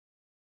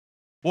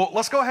Well,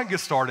 let's go ahead and get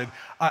started.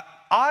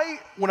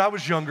 When I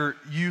was younger,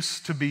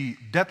 used to be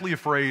deathly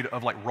afraid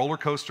of like roller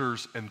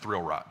coasters and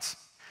thrill rides.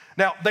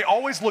 Now, they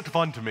always looked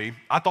fun to me.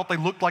 I thought they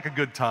looked like a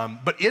good time.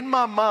 But in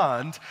my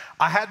mind,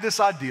 I had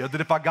this idea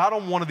that if I got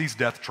on one of these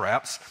death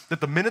traps,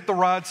 that the minute the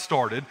ride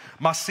started,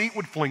 my seat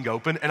would fling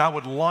open and I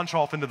would launch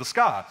off into the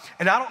sky.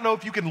 And I don't know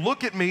if you can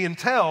look at me and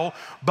tell,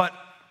 but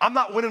I'm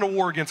not winning a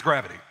war against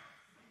gravity.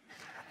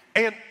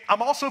 And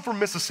I'm also from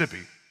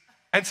Mississippi.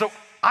 And so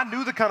I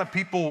knew the kind of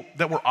people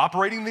that were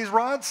operating these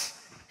rides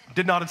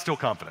did not instill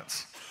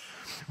confidence.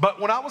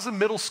 But when I was in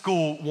middle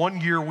school,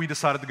 one year we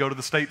decided to go to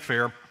the state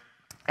fair.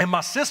 And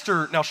my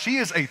sister, now she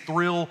is a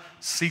thrill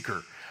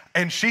seeker.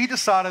 And she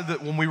decided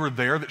that when we were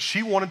there that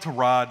she wanted to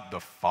ride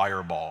the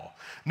Fireball.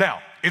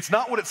 Now, it's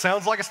not what it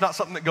sounds like. It's not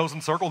something that goes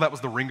in circle. That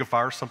was the Ring of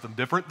Fire, something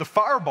different. The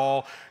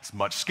Fireball is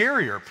much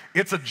scarier.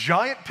 It's a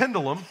giant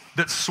pendulum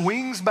that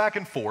swings back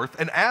and forth.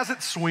 And as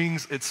it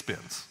swings, it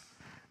spins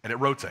and it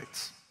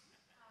rotates.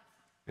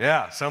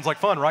 Yeah, sounds like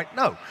fun, right?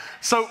 No.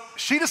 So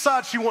she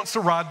decides she wants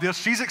to ride this.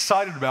 She's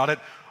excited about it,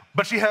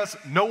 but she has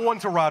no one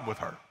to ride with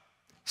her.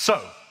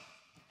 So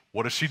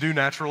what does she do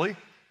naturally?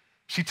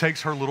 She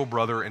takes her little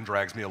brother and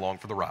drags me along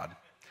for the ride.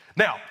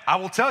 Now, I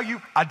will tell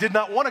you, I did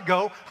not want to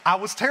go. I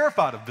was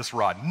terrified of this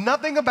ride.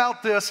 Nothing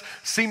about this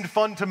seemed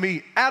fun to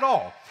me at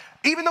all.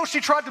 Even though she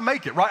tried to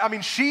make it, right? I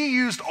mean, she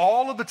used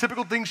all of the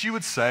typical things you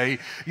would say.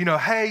 You know,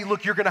 hey,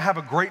 look, you're going to have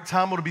a great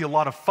time. It'll be a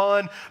lot of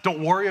fun.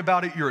 Don't worry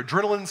about it. Your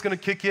adrenaline's going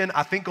to kick in.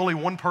 I think only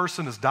one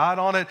person has died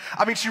on it.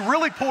 I mean, she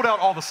really pulled out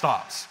all the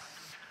stops.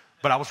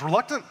 But I was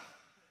reluctant,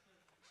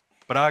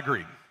 but I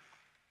agreed.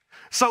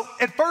 So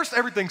at first,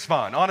 everything's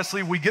fine.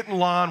 Honestly, we get in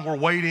line, we're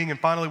waiting, and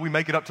finally we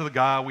make it up to the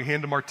guy. We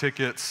hand him our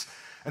tickets,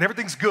 and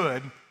everything's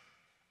good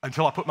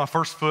until I put my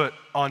first foot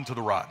onto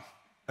the ride.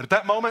 And at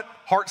that moment,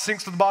 heart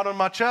sinks to the bottom of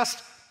my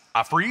chest,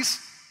 I freeze,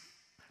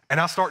 and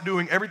I start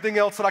doing everything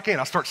else that I can.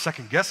 I start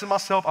second-guessing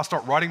myself. I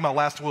start writing my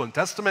last will and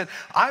testament.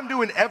 I'm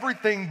doing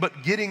everything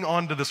but getting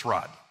onto this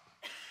ride.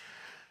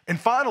 And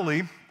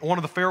finally, one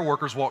of the fair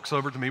workers walks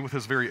over to me with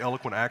his very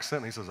eloquent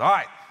accent, and he says, all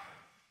right,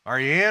 are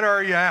you in or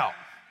are you out?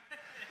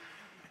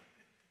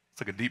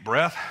 Took a deep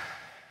breath. I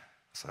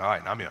said, all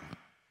right, I'm in.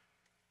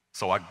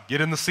 So I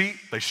get in the seat,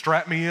 they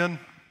strap me in,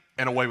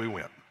 and away we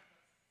went.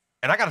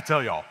 And I got to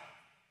tell y'all,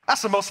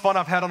 that's the most fun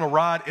I've had on a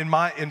ride in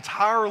my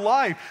entire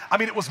life. I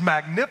mean, it was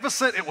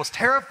magnificent, it was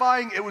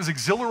terrifying, it was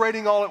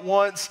exhilarating all at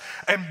once.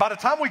 And by the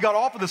time we got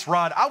off of this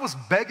ride, I was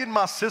begging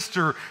my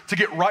sister to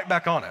get right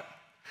back on it.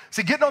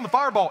 See, getting on the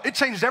Fireball, it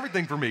changed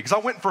everything for me because I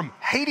went from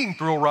hating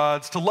thrill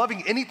rides to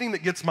loving anything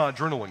that gets my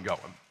adrenaline going.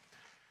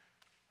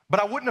 But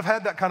I wouldn't have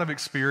had that kind of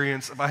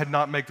experience if I had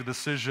not made the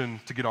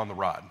decision to get on the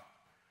ride.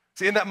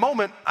 See, in that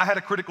moment, I had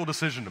a critical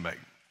decision to make.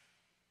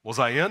 Was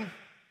I in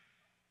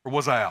or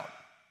was I out?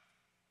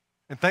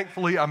 And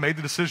thankfully, I made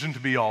the decision to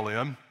be all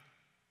in,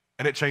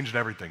 and it changed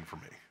everything for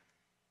me.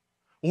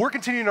 Well, we're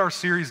continuing our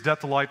series, Death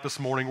to Life, this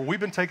morning, where we've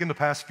been taking the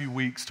past few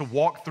weeks to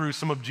walk through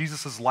some of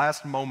Jesus'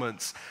 last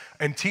moments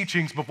and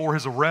teachings before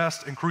his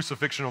arrest and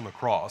crucifixion on the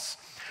cross.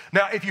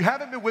 Now, if you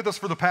haven't been with us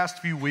for the past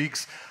few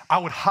weeks, I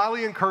would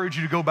highly encourage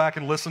you to go back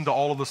and listen to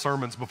all of the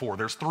sermons before.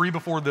 There's 3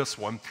 before this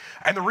one.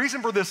 And the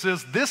reason for this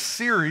is this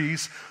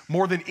series,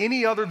 more than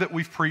any other that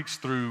we've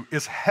preached through,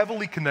 is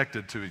heavily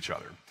connected to each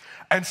other.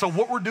 And so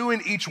what we're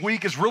doing each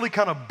week is really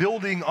kind of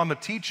building on the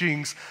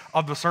teachings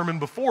of the sermon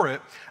before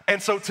it.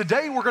 And so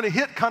today we're going to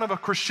hit kind of a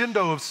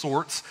crescendo of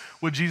sorts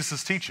with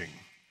Jesus' teaching.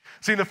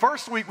 See, in the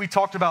first week, we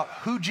talked about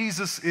who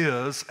Jesus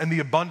is and the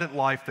abundant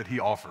life that he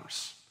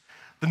offers.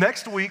 The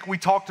next week, we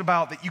talked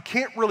about that you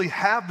can't really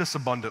have this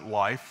abundant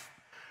life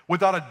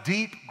without a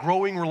deep,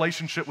 growing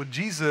relationship with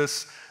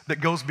Jesus that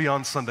goes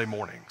beyond Sunday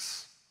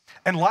mornings.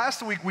 And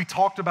last week, we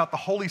talked about the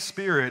Holy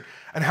Spirit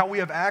and how we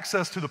have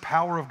access to the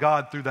power of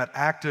God through that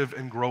active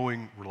and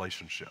growing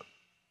relationship.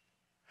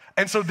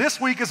 And so this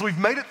week, as we've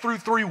made it through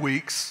 3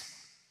 weeks,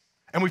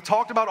 and we've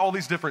talked about all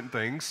these different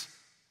things,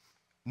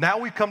 now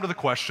we've come to the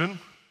question,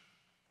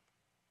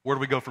 where do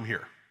we go from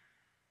here?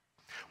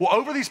 Well,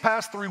 over these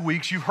past 3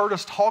 weeks, you've heard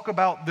us talk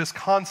about this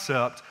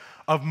concept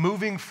of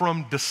moving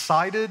from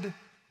decided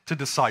to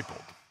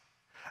discipled.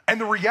 And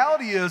the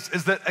reality is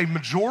that a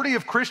majority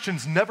of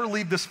Christians never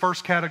leave this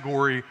first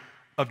category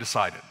of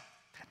decided.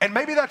 And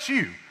maybe that's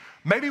you.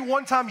 Maybe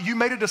one time you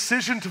made a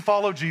decision to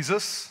follow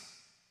Jesus,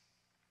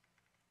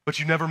 but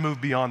you never moved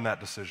beyond that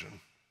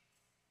decision.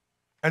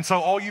 And so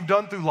all you've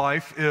done through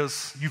life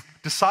is you've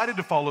decided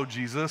to follow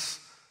Jesus,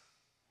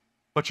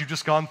 but you've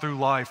just gone through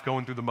life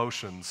going through the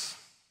motions,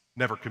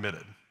 never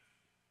committed.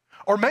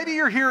 Or maybe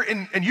you're here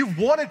and you've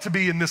wanted to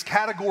be in this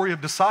category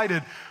of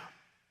decided,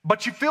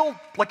 but you feel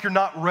like you're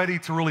not ready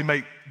to really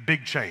make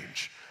big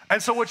change.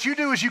 And so what you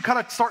do is you kind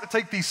of start to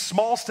take these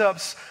small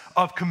steps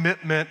of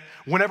commitment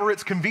whenever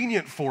it's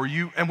convenient for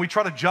you, and we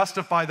try to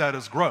justify that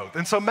as growth.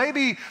 And so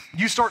maybe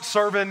you start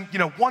serving,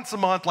 once a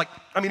month,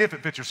 if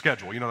it fits your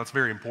schedule, that's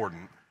very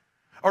important.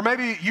 Or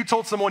maybe you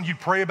told someone you'd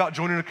pray about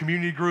joining a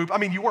community group.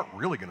 You weren't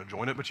really gonna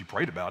join it, but you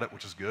prayed about it,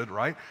 which is good,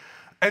 right?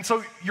 And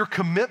so your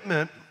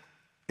commitment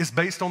is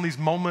based on these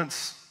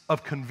moments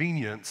of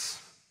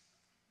convenience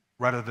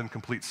rather than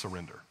complete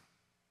surrender.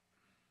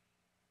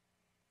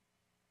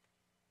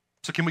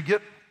 So can we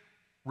get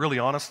really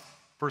honest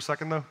for a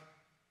second, though?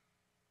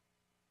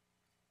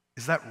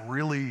 Is that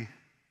really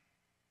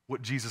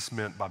what Jesus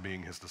meant by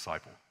being his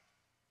disciple?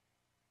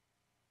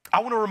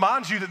 I want to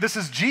remind you that this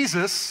is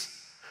Jesus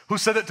who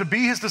said that to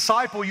be his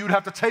disciple, you would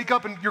have to take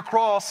up your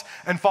cross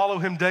and follow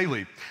him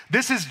daily.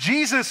 This is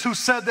Jesus who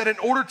said that in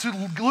order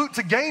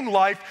to gain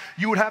life,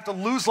 you would have to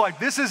lose life.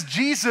 This is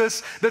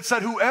Jesus that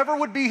said whoever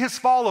would be his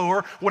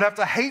follower would have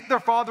to hate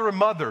their father and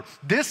mother.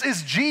 This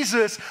is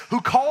Jesus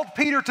who called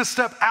Peter to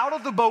step out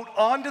of the boat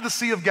onto the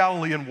Sea of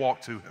Galilee and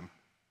walk to him.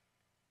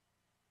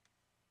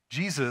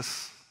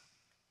 Jesus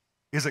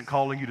isn't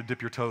calling you to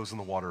dip your toes in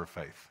the water of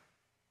faith.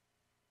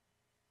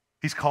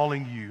 He's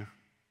calling you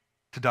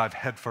to dive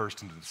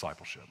headfirst into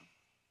discipleship.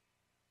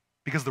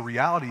 Because the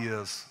reality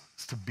is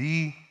to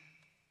be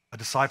a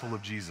disciple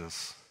of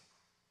Jesus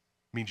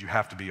means you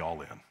have to be all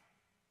in.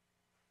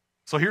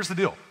 So here's the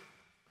deal.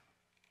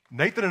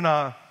 Nathan and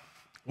I,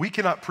 we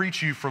cannot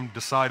preach you from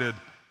decided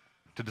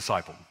to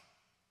discipled.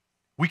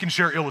 We can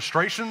share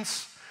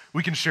illustrations,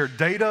 we can share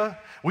data,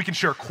 we can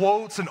share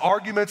quotes and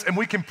arguments, and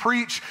we can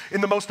preach in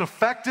the most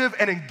effective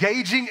and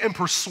engaging and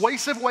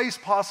persuasive ways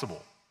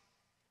possible.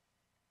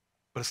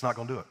 But it's not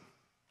going to do it.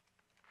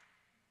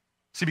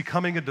 See,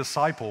 becoming a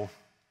disciple,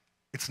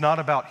 it's not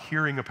about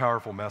hearing a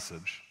powerful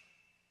message.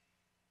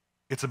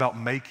 It's about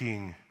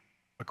making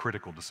a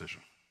critical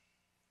decision.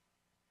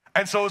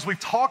 And so as we've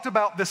talked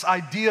about this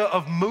idea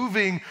of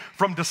moving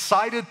from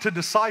decided to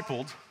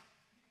discipled,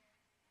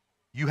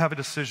 you have a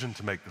decision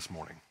to make this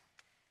morning.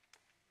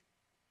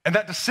 And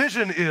that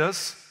decision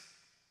is,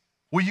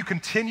 will you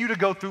continue to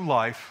go through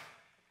life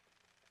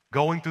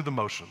going through the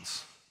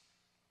motions?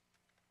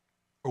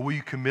 Or will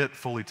you commit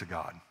fully to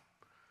God?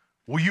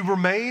 Will you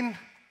remain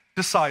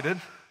decided,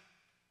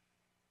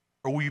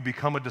 or will you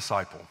become a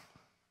disciple?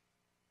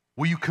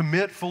 Will you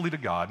commit fully to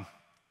God,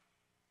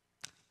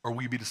 or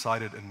will you be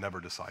decided and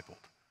never discipled?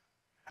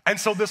 And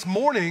so this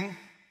morning,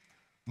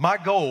 my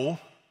goal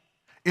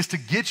is to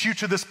get you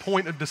to this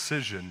point of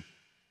decision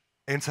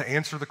and to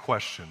answer the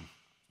question,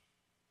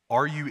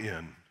 are you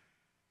in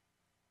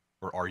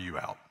or are you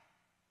out?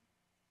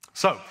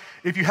 So,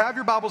 if you have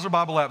your Bibles or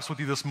Bible apps with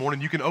you this morning,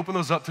 you can open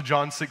those up to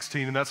John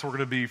 16, and that's where we're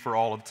going to be for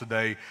all of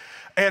today.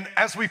 And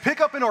as we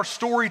pick up in our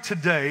story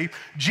today,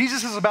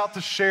 Jesus is about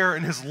to share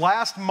in his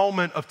last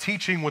moment of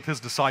teaching with his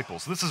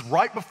disciples. This is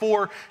right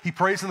before he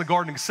prays in the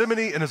Garden of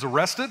Gethsemane and is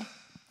arrested.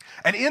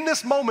 And in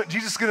this moment,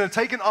 Jesus is going to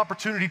take an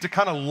opportunity to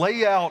kind of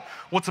lay out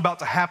what's about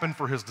to happen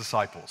for his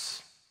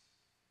disciples.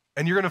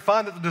 And you're going to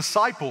find that the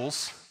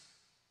disciples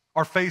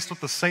are faced with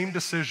the same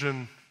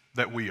decision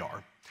that we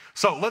are.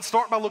 So let's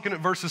start by looking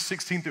at verses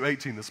 16 through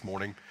 18 this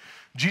morning.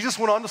 Jesus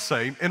went on to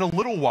say, "In a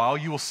little while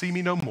you will see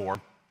me no more,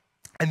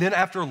 and then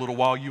after a little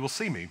while you will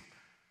see me."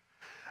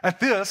 At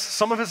this,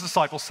 some of his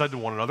disciples said to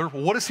one another,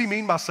 "Well, what does he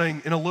mean by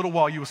saying, 'In a little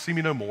while you will see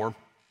me no more,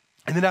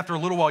 and then after a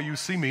little while you will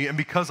see me, and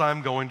because I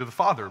am going to the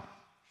Father?"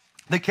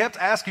 They kept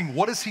asking,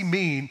 "What does he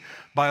mean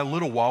by a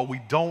little while? We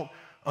don't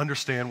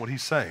understand what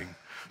he's saying."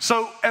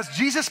 So as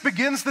Jesus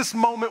begins this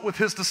moment with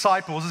his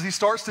disciples, as he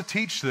starts to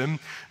teach them,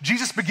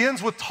 Jesus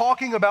begins with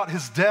talking about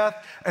his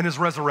death and his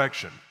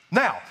resurrection.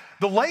 Now,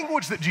 the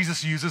language that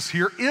Jesus uses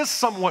here is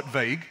somewhat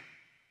vague,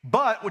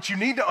 but what you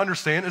need to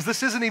understand is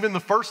this isn't even the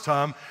first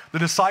time the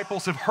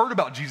disciples have heard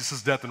about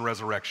Jesus' death and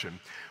resurrection.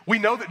 We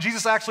know that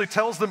Jesus actually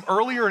tells them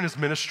earlier in his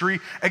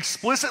ministry,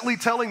 explicitly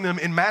telling them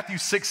in Matthew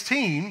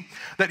 16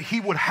 that he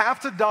would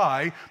have to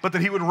die, but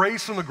that he would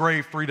rise from the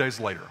grave 3 days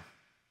later.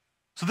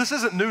 So this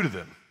isn't new to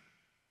them.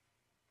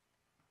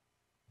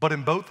 But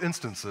in both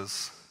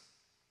instances,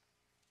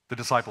 the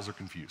disciples are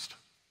confused.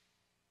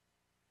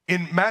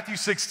 In Matthew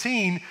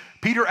 16,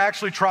 Peter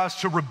actually tries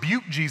to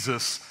rebuke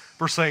Jesus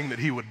for saying that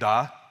he would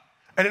die.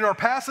 And in our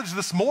passage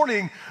this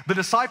morning, the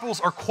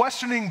disciples are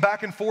questioning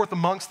back and forth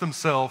amongst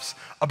themselves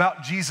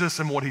about Jesus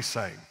and what he's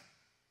saying.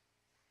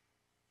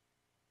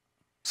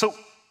 So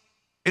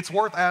it's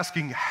worth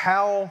asking,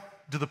 how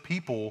do the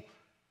people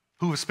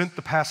who have spent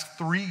the past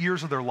 3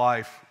 years of their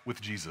life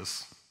with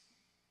Jesus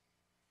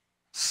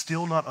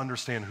still not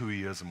understand who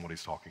he is and what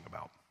he's talking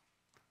about?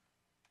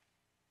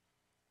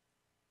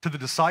 To the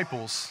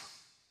disciples,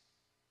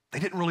 they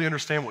didn't really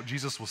understand what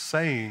Jesus was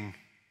saying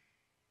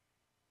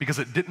because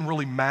it didn't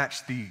really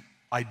match the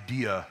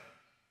idea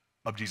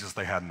of Jesus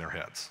they had in their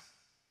heads.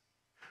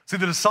 See,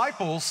 the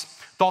disciples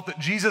thought that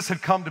Jesus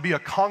had come to be a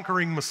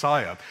conquering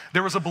Messiah.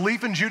 There was a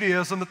belief in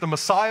Judaism that the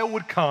Messiah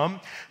would come,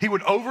 he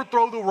would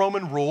overthrow the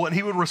Roman rule, and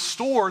he would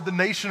restore the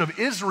nation of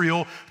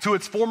Israel to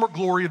its former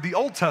glory of the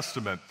Old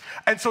Testament.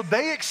 And so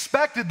they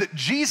expected that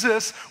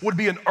Jesus would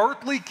be an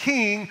earthly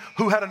king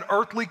who had an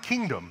earthly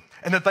kingdom,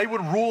 and that they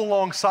would rule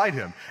alongside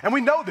him. And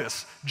we know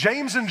this.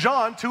 James and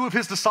John, two of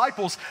his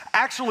disciples,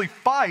 actually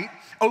fight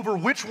over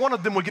which one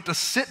of them would get to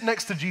sit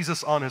next to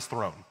Jesus on his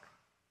throne.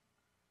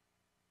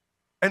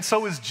 And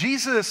so as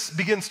Jesus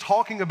begins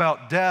talking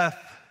about death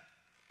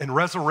and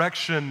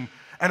resurrection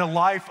and a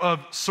life of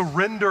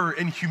surrender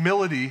and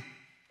humility,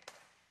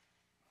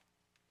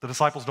 the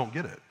disciples don't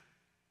get it.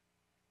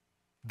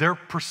 Their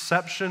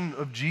perception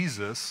of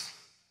Jesus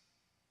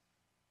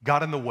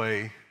got in the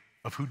way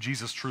of who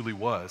Jesus truly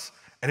was,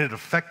 and it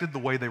affected the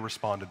way they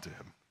responded to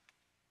him,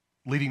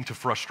 leading to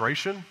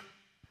frustration,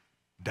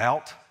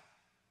 doubt,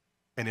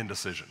 and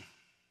indecision.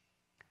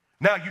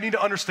 Now, you need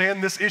to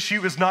understand this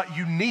issue is not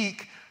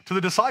unique to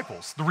the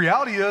disciples. The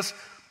reality is,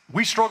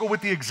 we struggle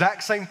with the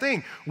exact same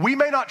thing. We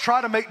may not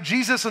try to make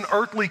Jesus an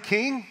earthly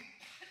king,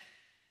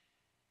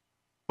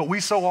 but we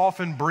so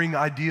often bring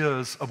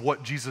ideas of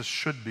what Jesus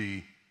should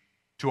be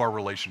to our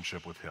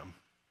relationship with him.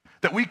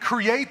 That we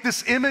create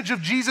this image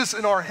of Jesus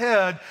in our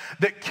head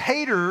that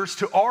caters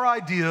to our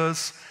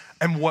ideas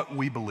and what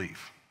we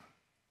believe.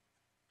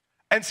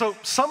 And so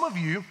some of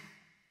you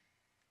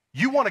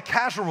want a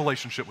casual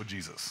relationship with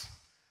Jesus.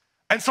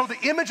 And so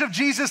the image of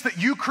Jesus that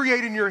you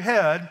create in your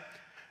head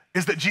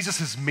is that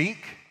Jesus is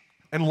meek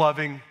and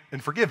loving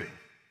and forgiving.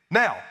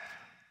 Now,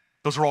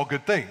 those are all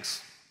good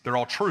things. They're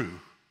all true.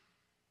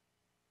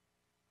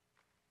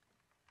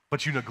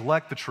 But you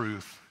neglect the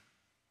truth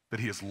that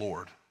he is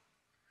Lord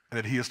and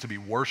that he is to be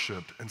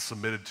worshiped and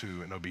submitted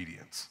to in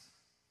obedience.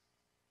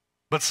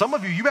 But some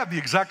of you have the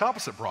exact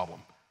opposite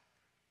problem.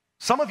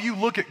 Some of you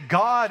look at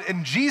God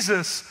and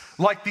Jesus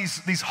like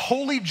these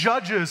holy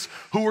judges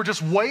who are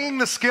just weighing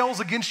the scales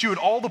against you at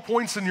all the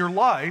points in your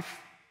life,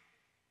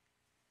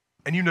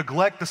 and you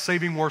neglect the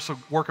saving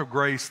work of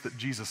grace that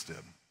Jesus did.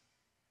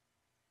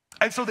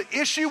 And so the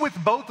issue with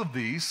both of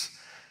these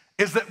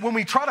is that when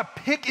we try to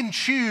pick and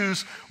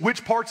choose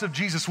which parts of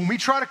Jesus, when we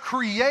try to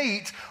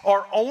create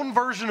our own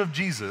version of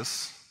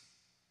Jesus,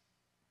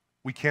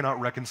 we cannot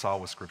reconcile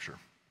with Scripture.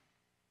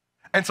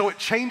 And so it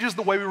changes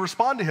the way we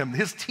respond to him.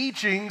 His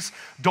teachings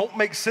don't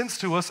make sense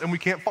to us and we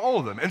can't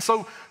follow them. And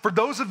so for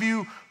those of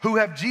you who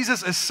have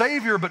Jesus as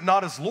Savior but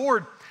not as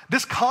Lord,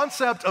 this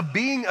concept of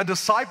being a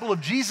disciple of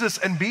Jesus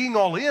and being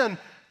all in,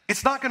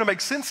 it's not gonna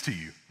make sense to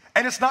you.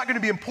 And it's not gonna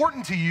be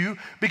important to you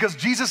because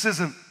Jesus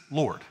isn't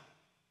Lord.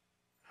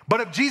 But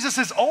if Jesus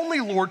is only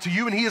Lord to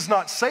you and he is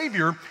not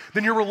Savior,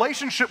 then your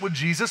relationship with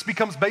Jesus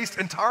becomes based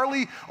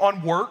entirely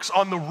on works,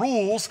 on the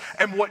rules,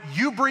 and what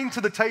you bring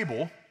to the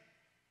table,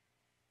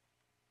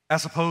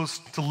 as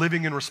opposed to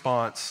living in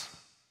response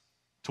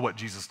to what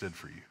Jesus did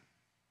for you.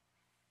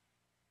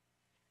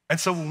 And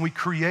so when we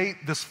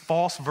create this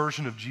false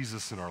version of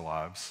Jesus in our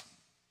lives,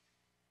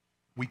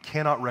 we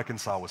cannot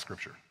reconcile with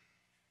Scripture.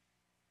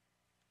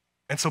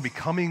 And so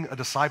becoming a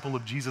disciple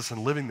of Jesus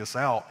and living this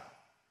out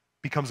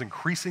becomes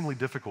increasingly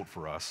difficult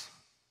for us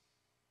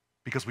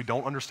because we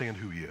don't understand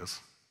who he is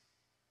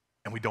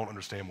and we don't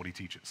understand what he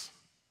teaches.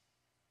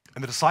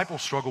 And the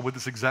disciples struggle with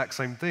this exact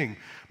same thing.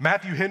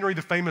 Matthew Henry,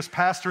 the famous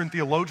pastor and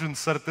theologian,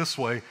 said it this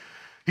way.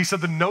 He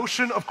said, the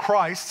notion of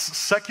Christ's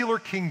secular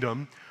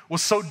kingdom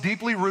was so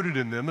deeply rooted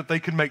in them that they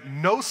could make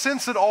no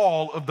sense at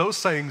all of those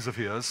sayings of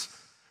his,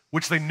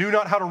 which they knew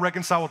not how to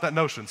reconcile with that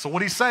notion. So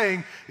what he's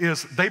saying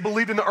is they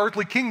believed in the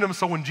earthly kingdom,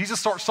 so when Jesus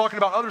starts talking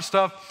about other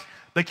stuff,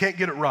 they can't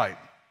get it right.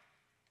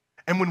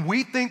 And when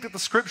we think that the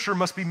Scripture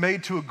must be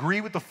made to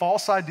agree with the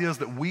false ideas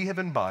that we have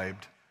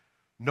imbibed,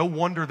 no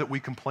wonder that we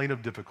complain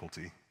of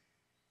difficulty.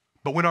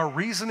 But when our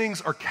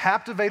reasonings are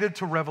captivated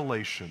to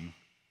revelation,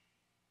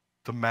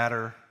 the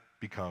matter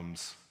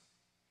becomes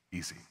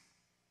easy.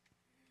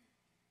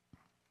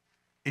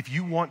 If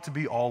you want to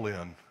be all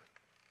in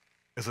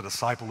as a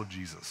disciple of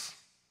Jesus,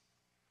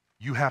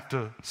 you have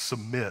to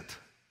submit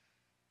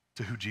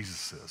to who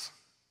Jesus is.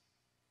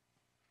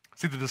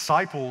 See, the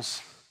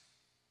disciples,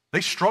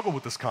 they struggled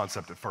with this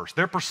concept at first.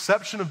 Their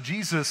perception of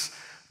Jesus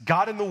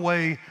got in the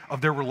way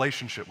of their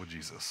relationship with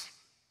Jesus.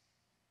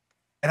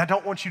 And I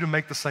don't want you to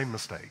make the same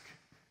mistake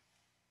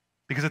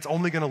because it's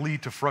only going to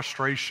lead to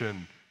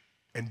frustration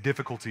and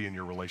difficulty in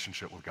your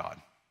relationship with God.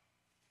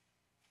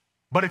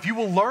 But if you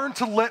will learn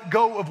to let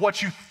go of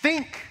what you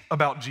think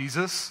about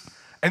Jesus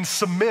and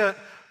submit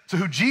to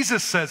who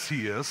Jesus says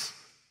he is,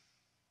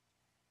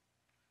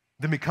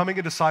 then becoming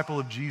a disciple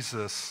of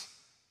Jesus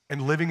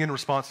and living in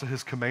response to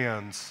his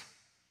commands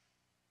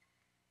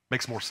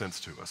makes more sense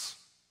to us.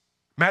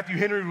 Matthew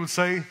Henry would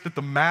say that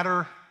the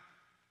matter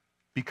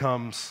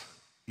becomes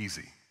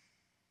easy.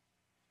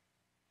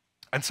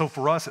 And so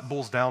for us, it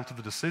boils down to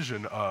the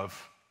decision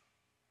of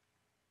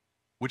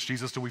which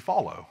Jesus do we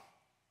follow?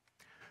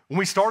 When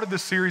we started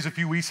this series a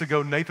few weeks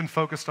ago, Nathan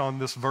focused on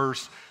this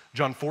verse,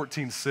 John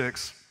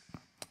 14:6.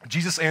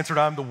 Jesus answered,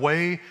 I am the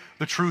way,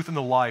 the truth, and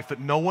the life, that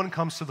no one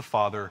comes to the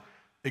Father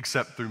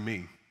except through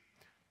me.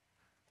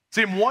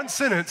 See, in one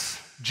sentence,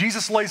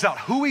 Jesus lays out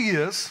who he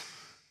is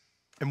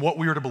and what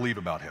we are to believe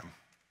about him.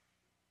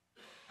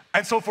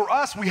 And so for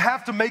us, we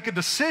have to make a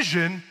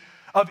decision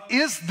of,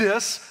 is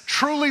this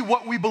truly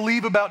what we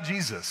believe about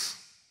Jesus?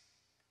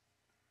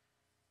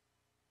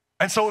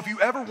 And so if you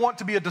ever want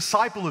to be a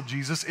disciple of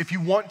Jesus, if you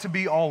want to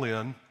be all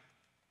in,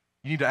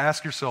 you need to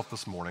ask yourself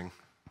this morning,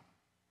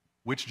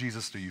 which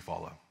Jesus do you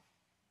follow?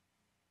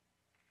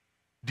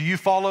 Do you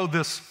follow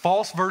this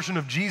false version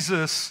of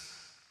Jesus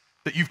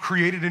that you've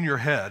created in your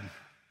head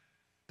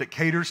that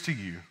caters to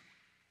you?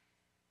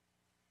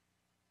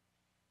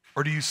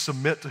 Or do you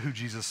submit to who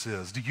Jesus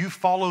is? Do you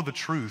follow the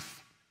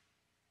truth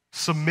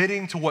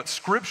submitting to what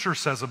Scripture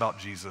says about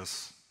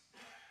Jesus,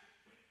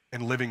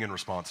 and living in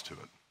response to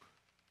it.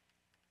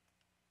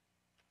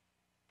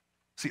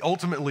 See,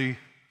 ultimately,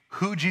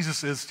 who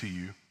Jesus is to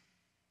you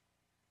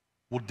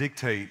will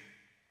dictate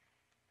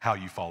how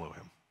you follow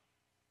him.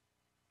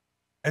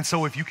 And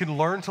so if you can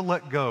learn to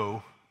let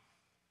go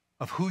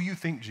of who you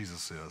think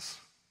Jesus is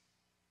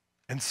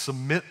and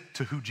submit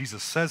to who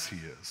Jesus says he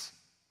is,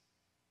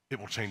 it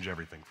will change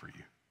everything for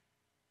you.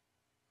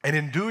 And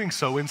in doing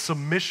so, in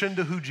submission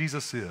to who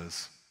Jesus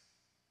is,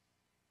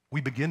 we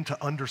begin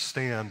to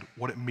understand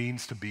what it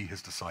means to be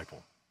his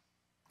disciple.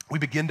 We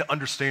begin to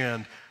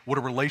understand what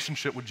a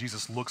relationship with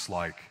Jesus looks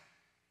like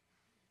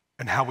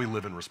and how we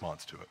live in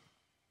response to it.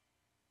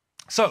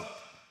 So,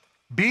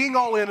 being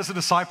all in as a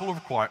disciple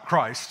of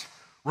Christ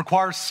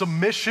requires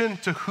submission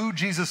to who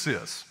Jesus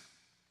is.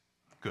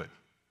 Good.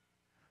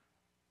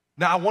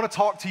 Now, I want to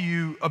talk to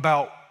you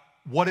about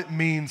what it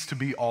means to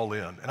be all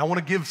in. And I want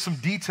to give some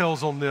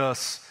details on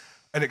this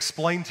and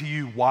explain to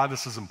you why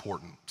this is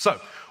important. So,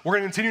 we're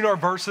going to continue in our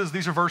verses.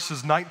 These are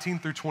verses 19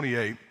 through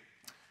 28.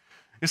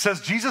 It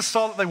says, Jesus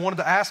saw that they wanted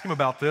to ask him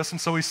about this, and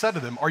so he said to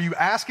them, "Are you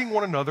asking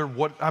one another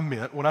what I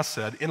meant when I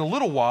said, 'In a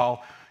little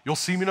while you'll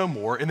see me no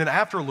more, and then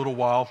after a little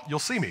while you'll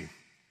see me'?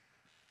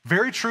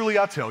 Very truly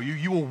I tell you,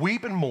 you will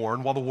weep and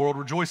mourn while the world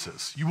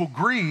rejoices. You will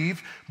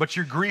grieve, but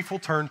your grief will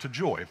turn to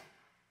joy.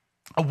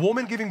 A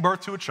woman giving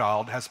birth to a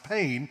child has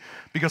pain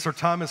because her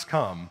time has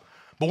come,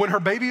 but when her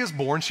baby is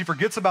born, she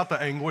forgets about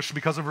the anguish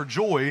because of her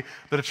joy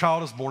that a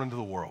child is born into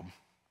the world.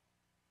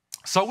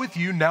 So with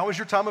you, now is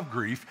your time of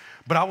grief,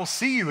 but I will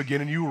see you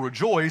again and you will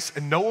rejoice,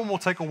 and no one will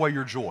take away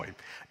your joy.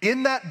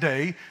 In that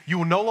day, you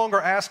will no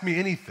longer ask me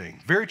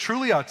anything. Very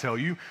truly I tell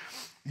you,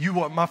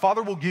 my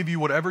Father will give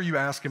you whatever you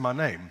ask in my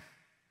name.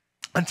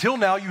 Until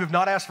now, you have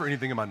not asked for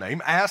anything in my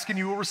name. Ask and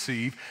you will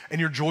receive, and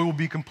your joy will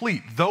be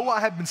complete. Though I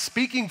have been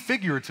speaking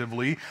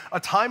figuratively, a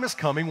time is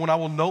coming when I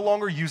will no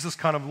longer use this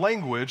kind of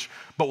language,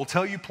 but will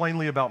tell you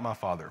plainly about my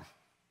Father.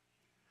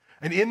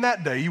 And in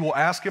that day, you will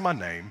ask in my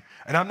name,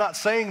 and I'm not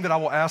saying that I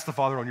will ask the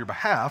Father on your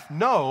behalf.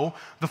 No,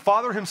 the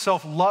Father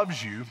himself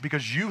loves you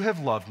because you have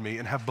loved me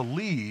and have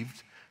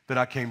believed that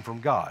I came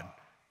from God.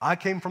 I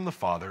came from the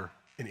Father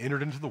and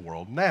entered into the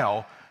world.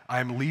 Now I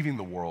am leaving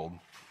the world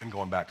and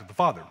going back to the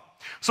Father."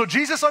 So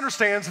Jesus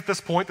understands at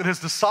this point that his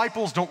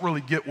disciples don't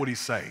really get what he's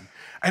saying.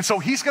 And so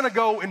he's going to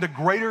go into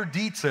greater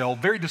detail,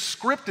 very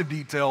descriptive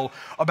detail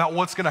about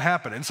what's going to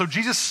happen. And so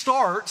Jesus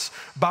starts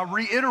by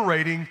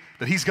reiterating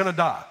that he's going to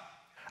die.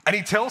 And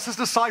he tells his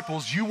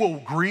disciples, you will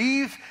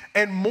grieve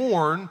and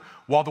mourn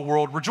while the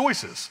world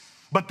rejoices.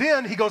 But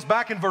then he goes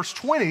back in verse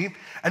 20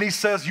 and he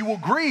says, you will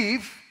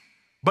grieve,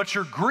 but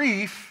your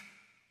grief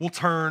will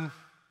turn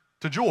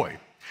to joy.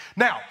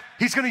 Now,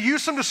 he's going to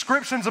use some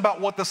descriptions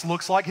about what this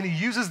looks like, and he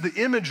uses the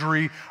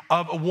imagery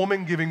of a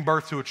woman giving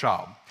birth to a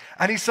child.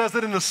 And he says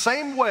that in the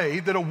same way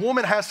that a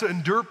woman has to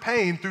endure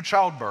pain through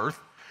childbirth,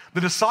 the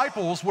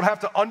disciples would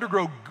have to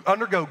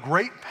undergo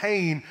great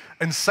pain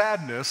and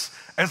sadness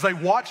as they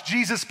watched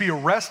Jesus be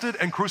arrested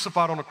and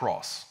crucified on a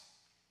cross.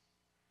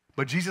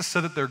 But Jesus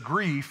said that their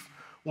grief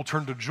will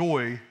turn to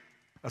joy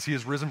as he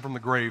is risen from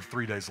the grave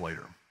 3 days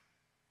later.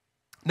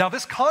 Now,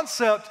 this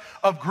concept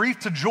of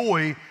grief to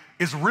joy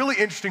is a really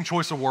interesting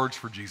choice of words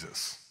for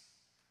Jesus.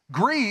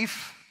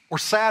 Grief or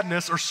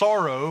sadness or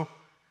sorrow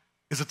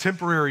is a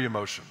temporary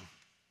emotion.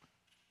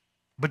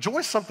 But joy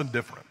is something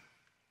different.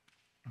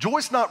 Joy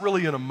is not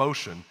really an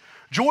emotion.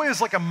 Joy is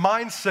like a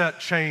mindset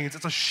change.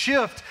 It's a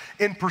shift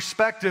in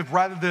perspective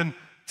rather than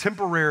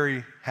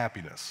temporary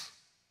happiness.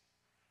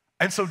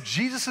 And so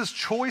Jesus'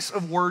 choice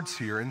of words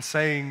here in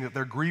saying that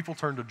their grief will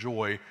turn to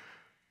joy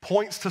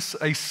points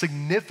to a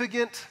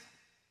significant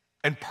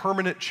and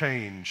permanent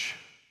change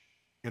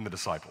in the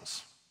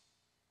disciples.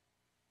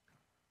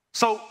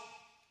 So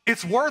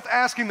it's worth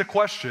asking the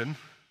question,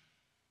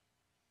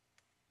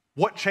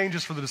 what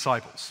changes for the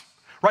disciples?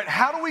 Right?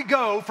 How do we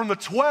go from the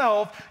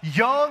 12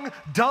 young,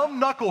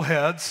 dumb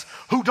knuckleheads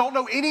who don't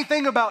know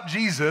anything about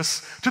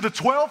Jesus to the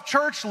 12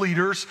 church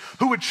leaders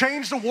who would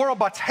change the world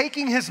by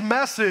taking his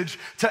message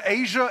to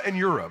Asia and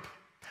Europe?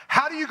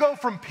 How do you go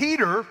from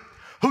Peter,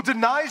 who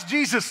denies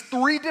Jesus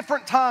 3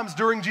 different times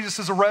during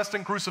Jesus' arrest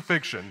and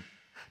crucifixion,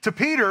 to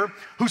Peter,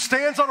 who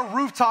stands on a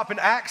rooftop in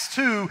Acts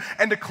 2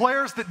 and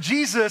declares that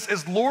Jesus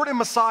is Lord and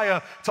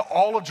Messiah to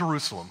all of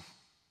Jerusalem?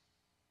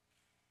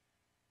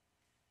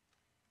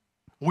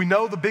 We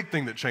know the big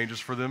thing that changes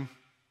for them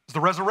is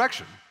the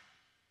resurrection.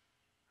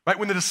 Right?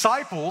 When the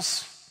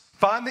disciples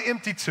find the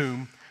empty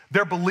tomb,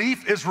 their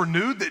belief is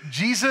renewed that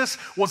Jesus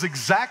was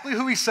exactly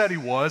who he said he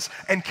was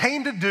and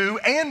came to do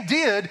and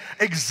did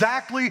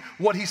exactly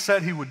what he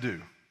said he would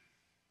do.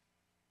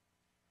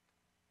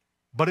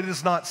 But it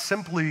is not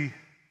simply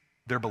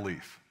their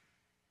belief.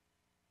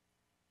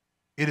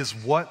 It is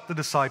what the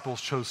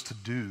disciples chose to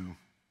do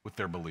with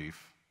their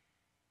belief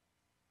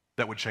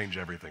that would change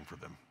everything for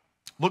them.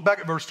 Look back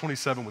at verse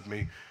 27 with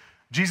me.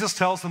 Jesus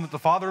tells them that the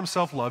Father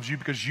himself loves you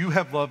because you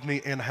have loved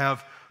me and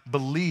have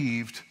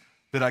believed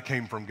that I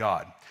came from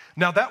God.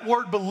 Now that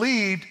word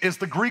believed is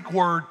the Greek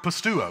word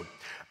pisteuo.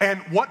 And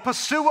what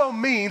pisteuo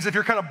means, if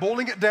you're kind of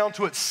boiling it down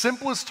to its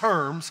simplest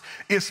terms,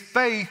 is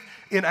faith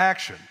in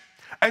action.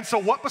 And so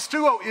what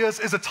pisteuo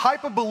is a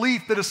type of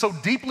belief that is so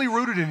deeply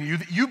rooted in you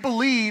that you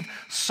believe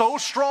so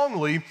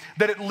strongly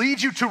that it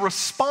leads you to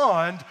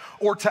respond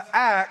or to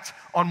act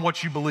on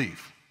what you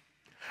believe.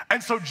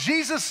 And so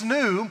Jesus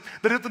knew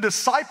that if the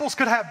disciples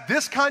could have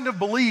this kind of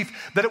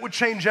belief, that it would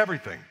change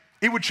everything.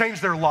 It would change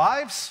their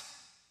lives,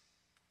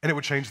 and it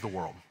would change the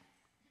world.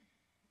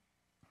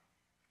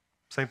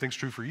 Same thing's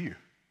true for you.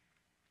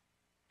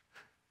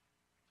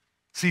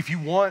 See, if you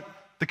want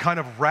the kind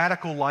of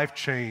radical life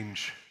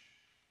change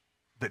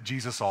that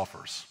Jesus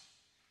offers,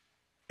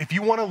 if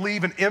you want to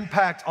leave an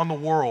impact on the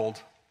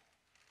world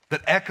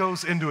that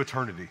echoes into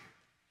eternity,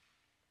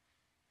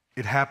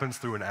 it happens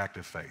through an act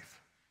of faith.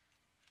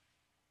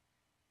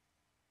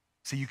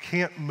 See, you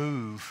can't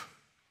move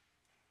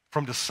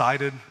from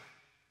decided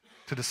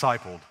to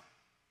discipled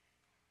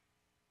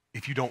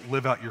if you don't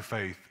live out your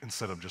faith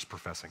instead of just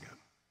professing it.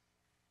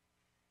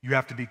 You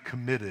have to be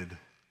committed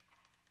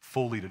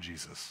fully to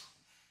Jesus.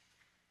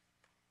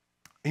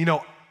 You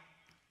know,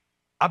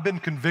 I've been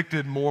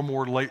convicted more and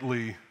more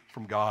lately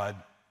from God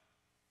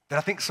that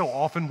I think so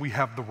often we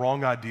have the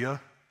wrong idea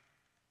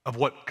of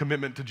what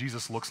commitment to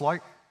Jesus looks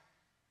like.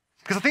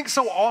 Because I think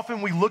so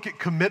often we look at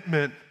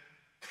commitment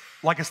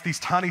like it's these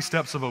tiny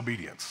steps of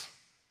obedience,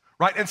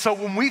 right? And so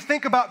when we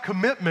think about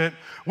commitment,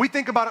 we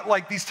think about it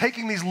like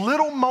taking these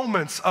little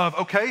moments of,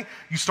 okay,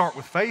 you start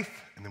with faith,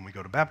 and then we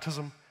go to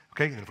baptism.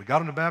 Okay, and if we got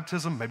them to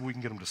baptism, maybe we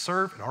can get them to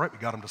serve. And all right, we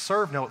got them to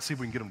serve. Now let's see if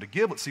we can get them to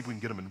give. Let's see if we can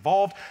get them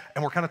involved.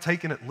 And we're kind of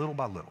taking it little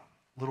by little,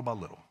 little by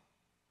little.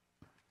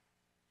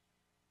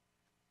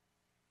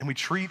 And we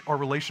treat our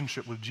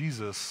relationship with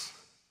Jesus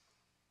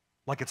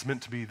like it's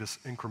meant to be this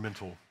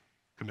incremental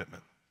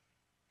commitment.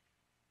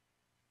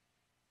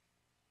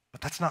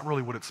 But that's not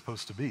really what it's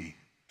supposed to be.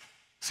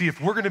 See, if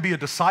we're going to be a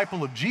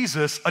disciple of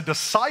Jesus, a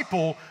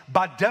disciple,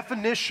 by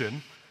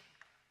definition,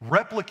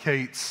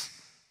 replicates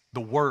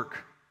the work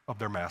of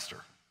their master.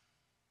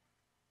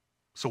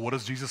 So what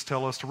does Jesus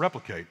tell us to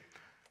replicate?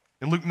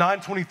 In Luke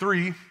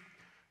 9:23,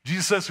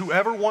 Jesus says,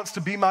 whoever wants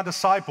to be my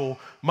disciple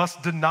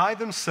must deny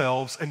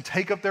themselves and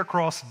take up their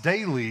cross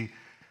daily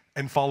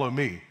and follow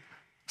me.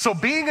 So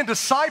being a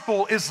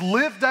disciple is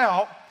lived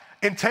out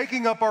in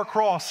taking up our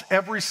cross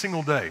every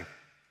single day.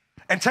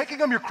 And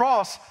taking up your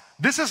cross,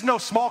 this is no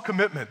small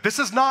commitment. This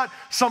is not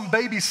some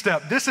baby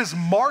step. This is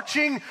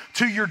marching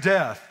to your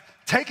death.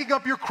 Taking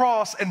up your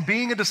cross and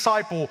being a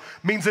disciple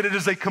means that it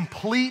is a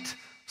complete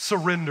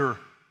surrender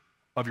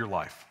of your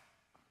life.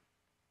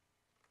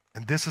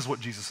 And this is what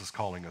Jesus is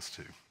calling us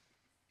to.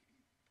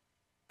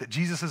 That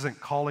Jesus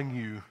isn't calling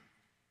you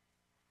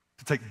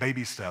to take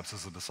baby steps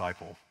as a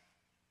disciple.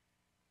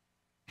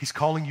 He's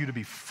calling you to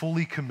be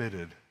fully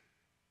committed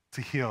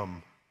to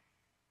him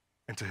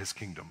and to his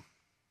kingdom.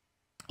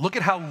 Look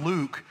at how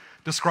Luke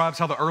describes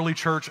how the early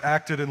church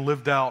acted and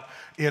lived out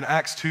in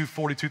Acts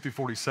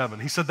 2:42-47.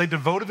 He said, they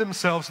devoted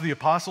themselves to the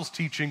apostles'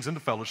 teachings and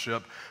to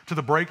fellowship, to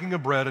the breaking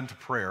of bread and to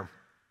prayer.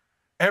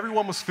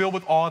 Everyone was filled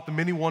with awe at the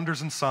many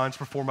wonders and signs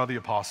performed by the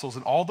apostles,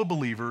 and all the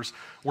believers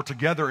were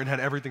together and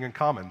had everything in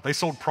common. They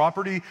sold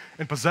property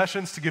and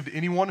possessions to give to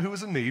anyone who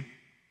was in need,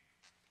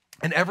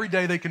 and every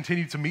day they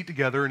continued to meet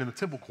together and in the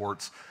temple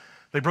courts.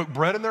 They broke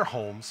bread in their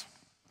homes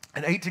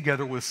and ate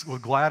together with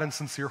glad and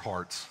sincere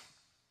hearts,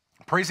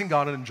 praising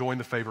God and enjoying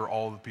the favor of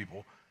all of the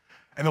people.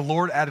 And the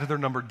Lord added to their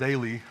number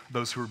daily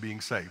those who were being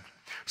saved.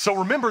 So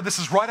remember, this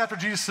is right after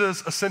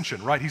Jesus'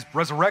 ascension, right? He's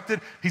resurrected,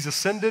 he's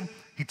ascended.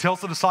 He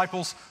tells the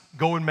disciples,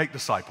 go and make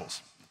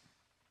disciples.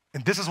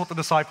 And this is what the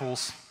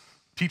disciples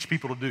teach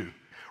people to do,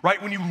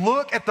 right? When you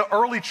look at the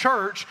early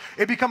church,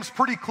 it becomes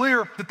pretty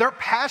clear that they're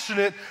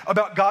passionate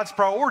about God's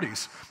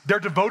priorities. They're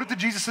devoted to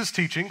Jesus'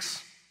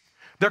 teachings.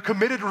 They're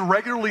committed to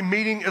regularly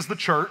meeting as the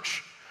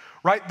church,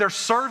 right? They're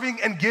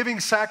serving and giving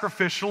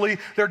sacrificially.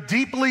 They're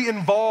deeply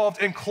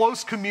involved in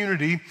close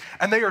community,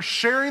 and they are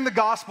sharing the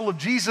gospel of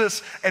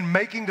Jesus and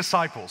making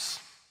disciples.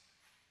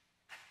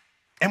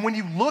 And when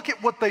you look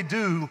at what they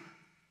do,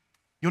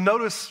 you'll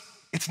notice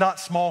it's not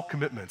small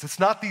commitments. It's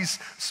not these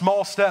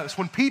small steps.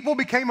 When people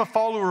became a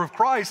follower of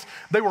Christ,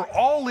 they were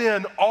all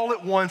in, all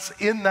at once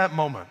in that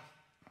moment.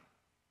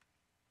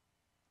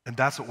 And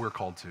that's what we're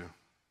called to.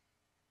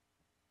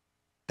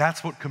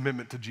 That's what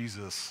commitment to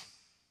Jesus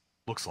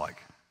looks like.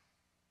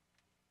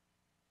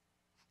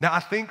 Now, I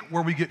think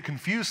where we get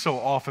confused so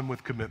often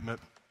with commitment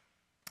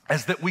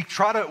is that we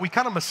kind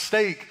of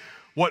mistake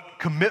what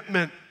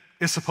commitment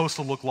is supposed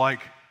to look like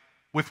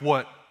with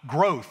what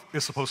growth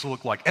is supposed to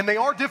look like. And they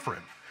are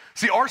different.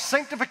 See, our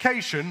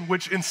sanctification,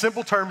 which in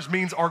simple terms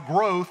means our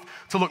growth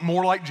to look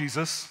more like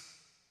Jesus,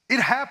 it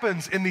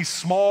happens in these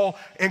small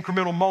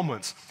incremental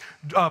moments.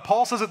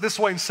 Paul says it this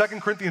way in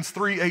 2 Corinthians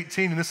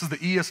 3:18, and this is the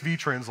ESV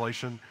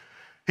translation.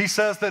 He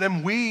says that,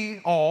 and we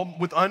all,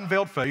 with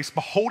unveiled face,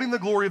 beholding the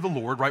glory of the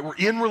Lord, right, we're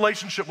in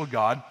relationship with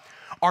God,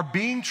 are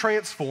being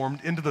transformed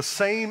into the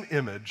same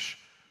image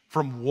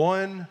from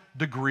one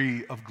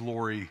degree of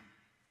glory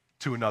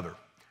to another.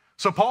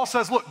 So Paul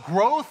says, look,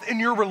 growth in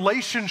your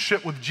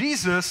relationship with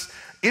Jesus,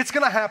 it's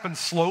gonna happen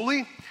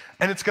slowly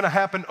and it's gonna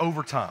happen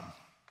over time.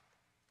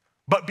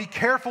 But be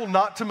careful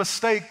not to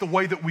mistake the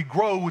way that we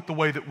grow with the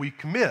way that we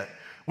commit.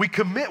 We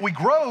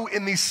grow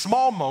in these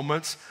small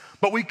moments,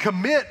 but we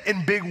commit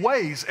in big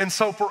ways. And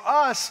so for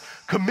us,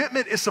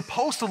 commitment is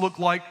supposed to look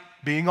like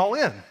being all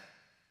in.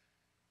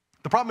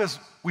 The problem is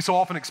we so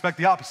often expect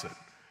the opposite,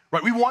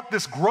 right? We want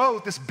this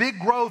growth, this big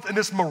growth, and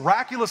this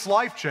miraculous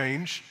life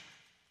change,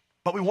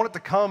 but we want it to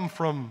come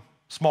from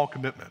small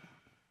commitment.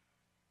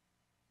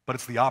 But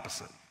it's the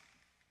opposite,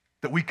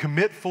 that we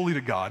commit fully to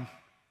God,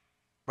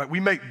 right? We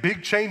make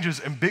big changes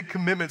and big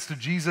commitments to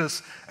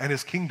Jesus and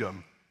his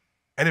kingdom.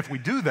 And if we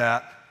do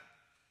that,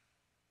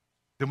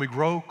 then we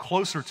grow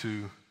closer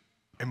to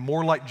and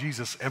more like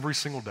Jesus every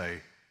single day,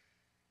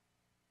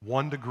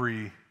 1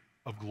 degree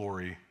of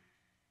glory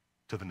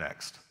to the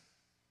next.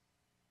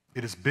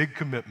 It is big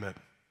commitment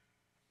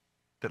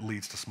that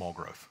leads to small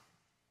growth.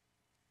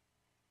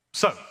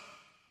 So,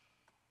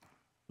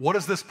 what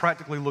does this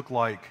practically look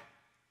like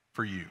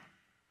for you?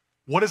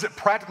 What does it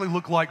practically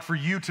look like for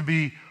you to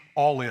be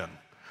all in?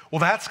 Well,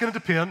 that's going to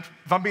depend,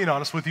 if I'm being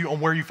honest with you,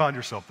 on where you find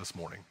yourself this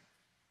morning.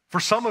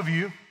 For some of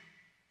you,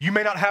 you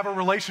may not have a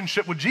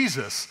relationship with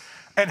Jesus,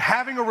 and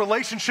having a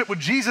relationship with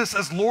Jesus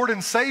as Lord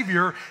and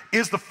Savior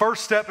is the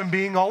first step in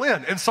being all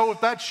in. And so if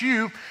that's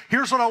you,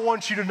 here's what I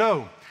want you to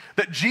know.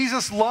 That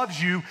Jesus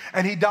loves you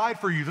and he died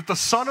for you. That the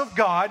Son of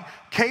God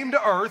came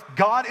to earth,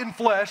 God in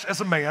flesh as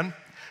a man.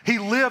 He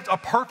lived a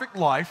perfect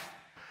life.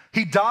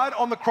 He died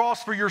on the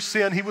cross for your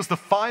sin. He was the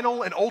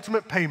final and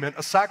ultimate payment,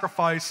 a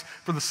sacrifice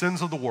for the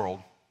sins of the world.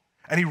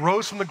 And he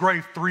rose from the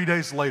grave 3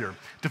 days later,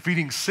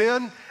 defeating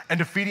sin and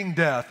defeating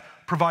death,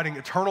 providing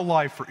eternal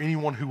life for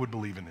anyone who would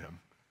believe in him.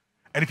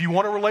 And if you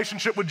want a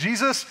relationship with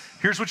Jesus,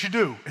 here's what you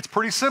do. It's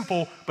pretty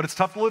simple, but it's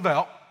tough to live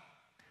out.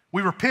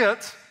 We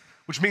repent,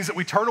 which means that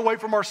we turn away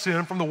from our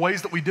sin, from the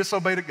ways that we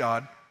disobeyed at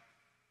God.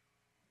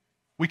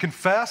 We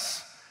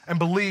confess and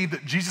believe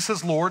that Jesus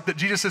is Lord, that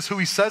Jesus is who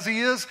he says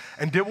he is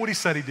and did what he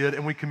said he did,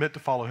 and we commit to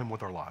follow him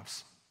with our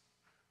lives.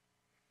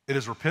 It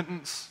is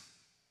repentance,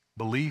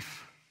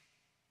 belief,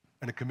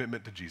 and a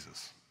commitment to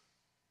Jesus.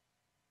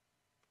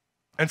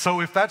 And so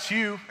if that's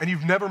you and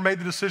you've never made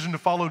the decision to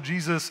follow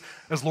Jesus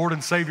as Lord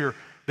and Savior,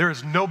 there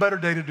is no better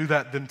day to do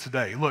that than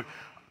today. Look,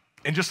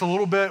 in just a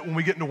little bit when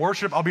we get into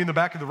worship, I'll be in the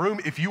back of the room.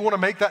 If you want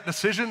to make that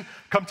decision,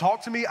 come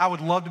talk to me. I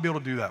would love to be able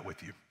to do that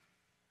with you.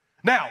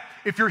 Now,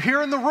 if you're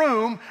here in the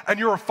room and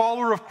you're a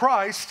follower of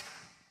Christ,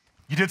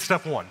 you did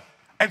step 1.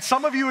 And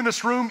some of you in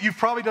this room, you've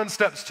probably done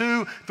steps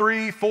 2,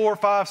 3, 4,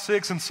 5,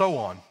 6, and so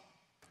on.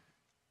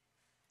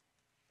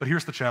 But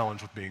here's the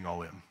challenge with being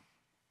all in.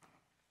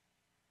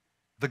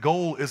 The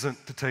goal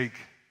isn't to take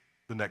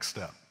the next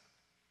step.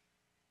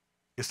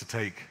 It's to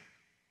take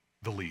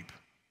the leap.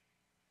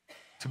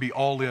 To be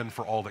all in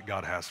for all that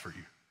God has for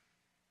you.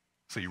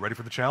 So you ready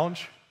for the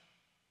challenge?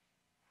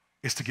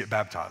 It's to get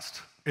baptized.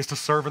 It's to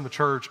serve in the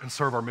church and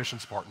serve our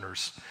missions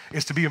partners.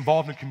 It's to be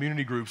involved in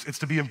community groups. It's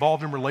to be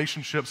involved in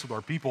relationships with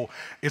our people.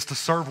 It's to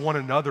serve one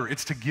another.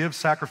 It's to give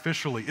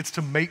sacrificially. It's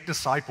to make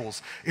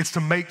disciples. It's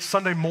to make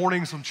Sunday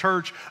mornings in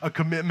church a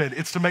commitment.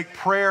 It's to make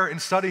prayer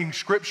and studying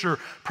scripture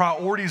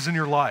priorities in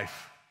your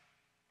life.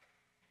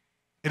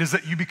 It is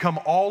that you become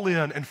all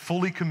in and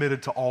fully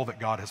committed to all that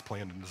God has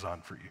planned and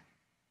designed for you.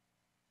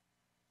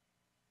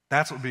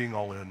 That's what being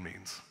all in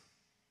means.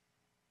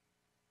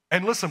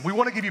 And listen, we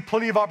want to give you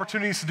plenty of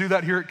opportunities to do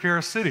that here at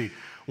Charis City.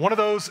 One of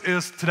those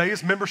is today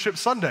is Membership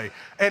Sunday.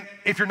 And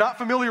if you're not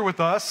familiar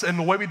with us and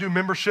the way we do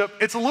membership,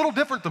 it's a little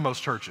different than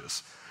most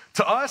churches.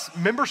 To us,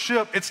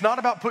 membership, it's not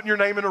about putting your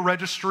name in a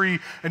registry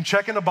and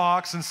checking a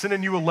box and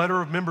sending you a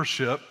letter of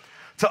membership.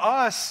 To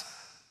us,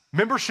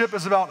 membership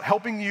is about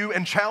helping you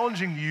and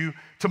challenging you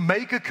to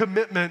make a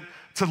commitment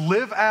to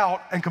live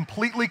out and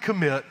completely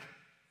commit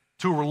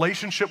to a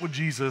relationship with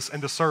Jesus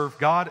and to serve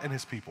God and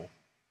his people.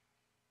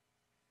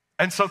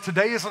 And so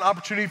today is an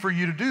opportunity for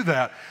you to do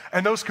that.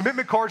 And those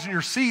commitment cards in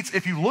your seats,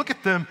 if you look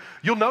at them,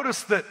 you'll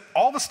notice that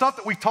all the stuff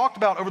that we've talked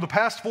about over the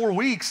past 4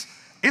 weeks,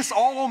 it's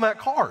all on that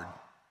card.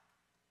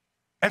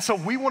 And so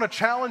we want to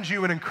challenge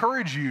you and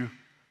encourage you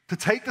to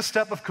take the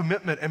step of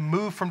commitment and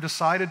move from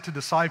decided to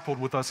discipled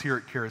with us here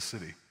at Charis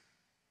City.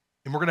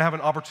 And we're going to have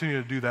an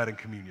opportunity to do that in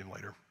communion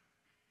later.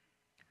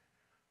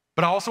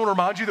 But I also want to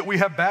remind you that we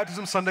have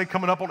Baptism Sunday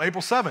coming up on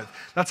April 7th.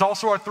 That's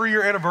also our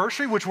 3-year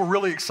anniversary, which we're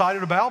really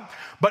excited about.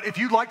 But if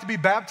you'd like to be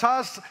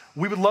baptized,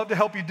 we would love to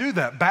help you do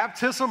that.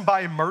 Baptism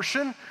by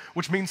immersion,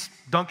 which means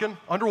dunking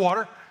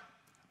underwater,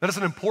 that is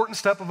an important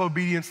step of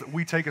obedience that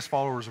we take as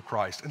followers of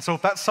Christ. And so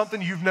if that's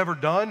something you've never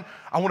done,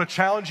 I want to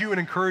challenge you and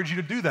encourage you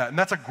to do that. And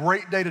that's a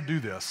great day to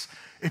do this.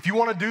 If you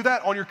want to do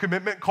that on your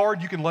commitment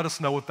card, you can let us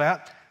know with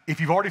that.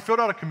 If you've already filled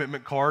out a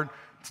commitment card,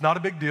 it's not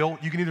a big deal.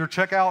 You can either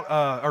check out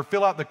or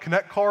fill out the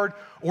Connect card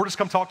or just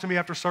come talk to me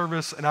after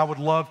service, and I would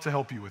love to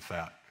help you with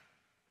that.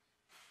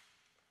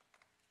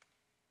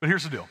 But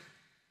here's the deal.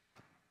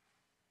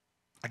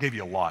 I gave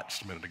you a lot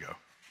just a minute ago.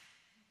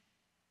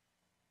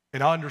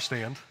 And I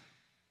understand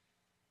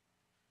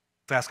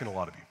it's asking a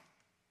lot of you.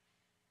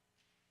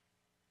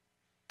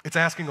 It's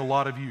asking a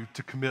lot of you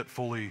to commit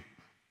fully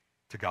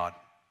to God.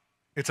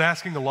 It's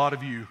asking a lot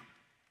of you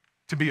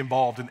to be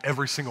involved in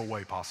every single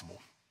way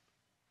possible.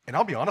 And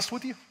I'll be honest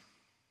with you,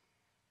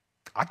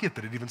 I get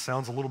that it even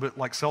sounds a little bit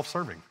like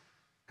self-serving.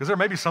 Because there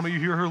may be some of you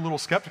here who are a little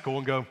skeptical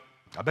and go,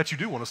 I bet you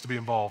do want us to be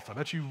involved. I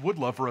bet you would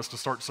love for us to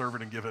start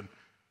serving and giving.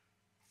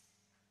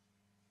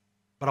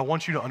 But I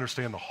want you to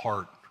understand the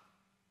heart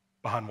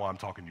behind why I'm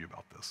talking to you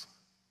about this.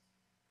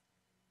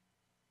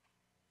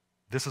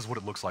 This is what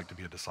it looks like to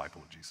be a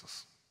disciple of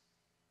Jesus.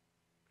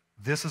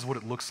 This is what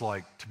it looks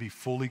like to be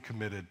fully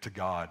committed to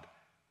God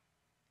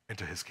and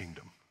to his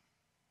kingdom.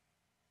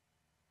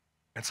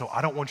 And so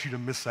I don't want you to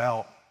miss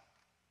out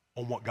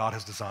on what God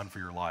has designed for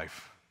your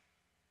life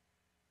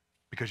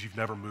because you've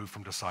never moved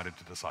from decided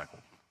to disciple.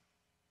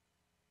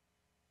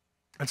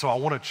 And so I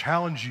want to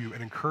challenge you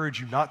and encourage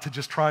you not to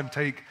just try and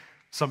take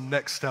some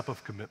next step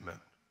of commitment,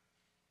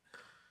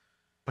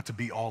 but to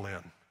be all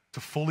in, to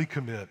fully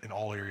commit in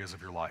all areas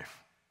of your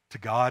life, to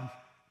God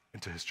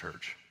and to his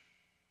church.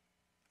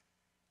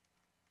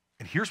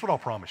 And here's what I'll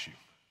promise you.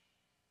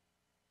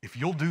 If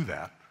you'll do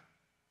that,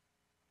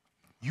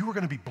 you are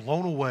going to be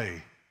blown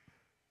away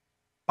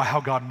by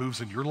how God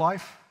moves in your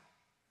life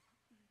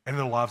and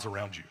in the lives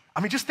around you.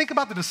 I mean, just think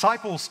about the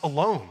disciples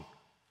alone.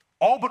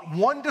 All but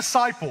one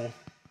disciple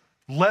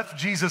left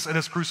Jesus at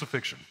his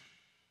crucifixion.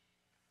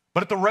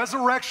 But at the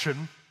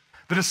resurrection,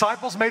 the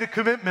disciples made a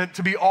commitment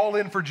to be all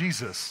in for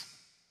Jesus.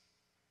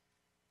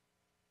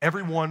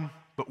 Everyone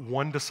but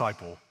one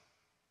disciple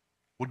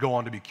would go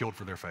on to be killed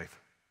for their faith.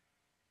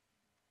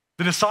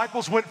 The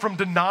disciples went from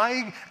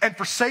denying and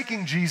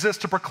forsaking Jesus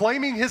to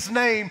proclaiming his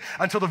name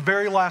until the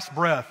very last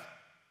breath.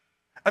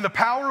 And the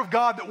power of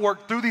God that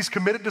worked through these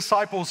committed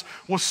disciples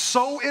was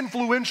so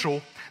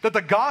influential that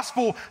the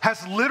gospel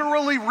has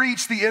literally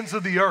reached the ends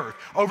of the earth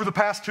over the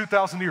past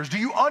 2,000 years. Do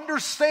you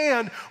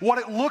understand what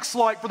it looks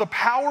like for the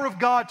power of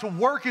God to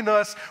work in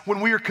us when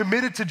we are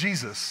committed to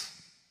Jesus?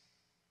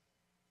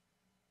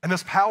 And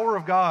this power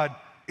of God,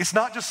 it's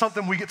not just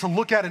something we get to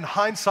look at in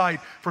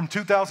hindsight from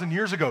 2,000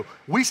 years ago.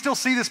 We still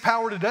see this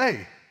power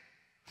today.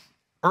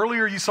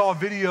 Earlier, you saw a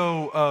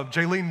video of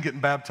Jaylene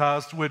getting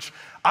baptized, which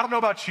I don't know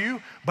about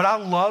you, but I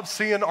love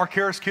seeing our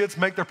Charis kids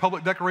make their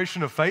public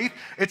declaration of faith.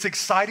 It's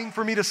exciting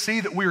for me to see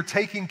that we are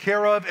taking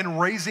care of and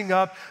raising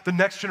up the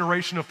next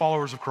generation of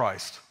followers of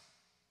Christ.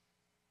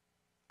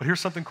 But here's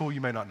something cool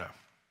you may not know.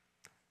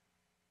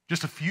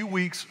 Just a few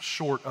weeks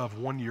short of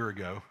 1 year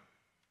ago,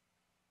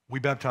 we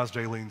baptized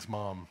Jaylene's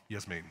mom,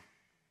 Yasmin.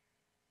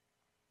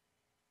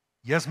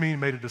 Yasmin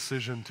made a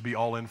decision to be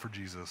all in for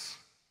Jesus.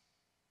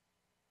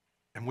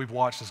 And we've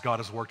watched as God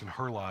has worked in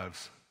her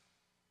lives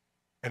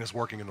and is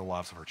working in the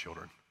lives of her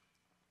children.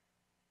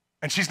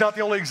 And she's not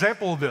the only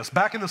example of this.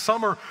 Back in the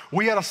summer,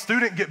 we had a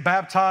student get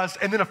baptized,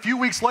 and then a few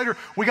weeks later,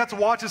 we got to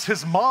watch as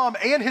his mom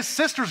and his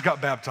sisters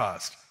got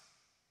baptized.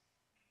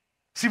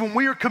 See, when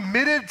we are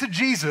committed to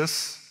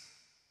Jesus,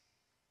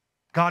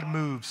 God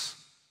moves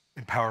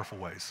in powerful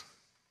ways.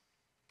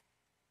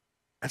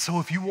 And so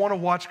if you want to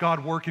watch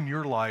God work in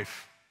your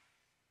life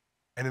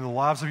and in the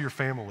lives of your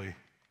family,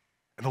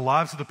 and the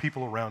lives of the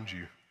people around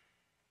you,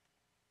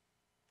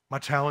 my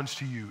challenge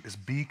to you is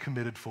be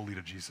committed fully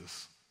to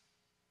Jesus.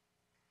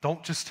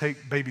 Don't just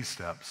take baby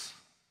steps.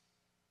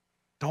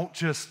 Don't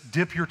just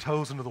dip your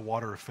toes into the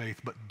water of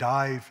faith, but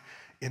dive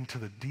into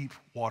the deep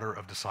water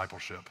of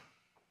discipleship.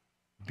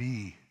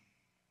 Be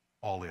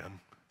all in.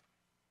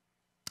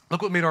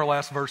 Look with me at our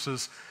last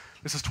verses.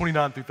 This is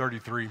 29 through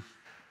 33.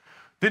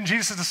 Then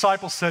Jesus'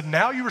 disciples said,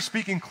 now you are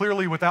speaking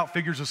clearly without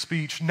figures of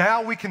speech.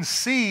 Now we can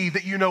see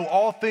that you know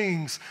all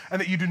things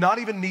and that you do not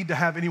even need to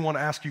have anyone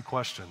ask you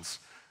questions.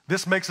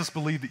 This makes us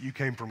believe that you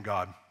came from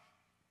God.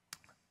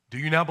 Do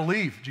you now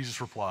believe? Jesus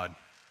replied.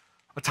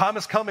 A time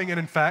is coming, and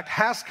in fact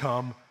has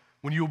come,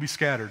 when you will be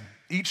scattered,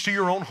 each to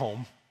your own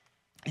home.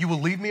 You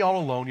will leave me all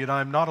alone, yet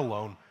I am not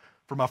alone,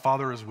 for my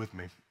Father is with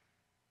me.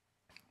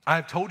 I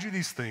have told you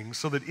these things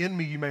so that in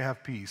me you may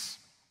have peace.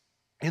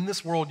 In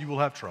this world you will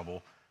have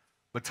trouble,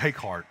 but take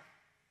heart,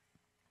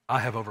 I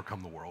have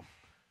overcome the world.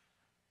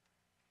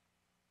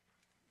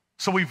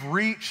 So we've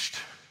reached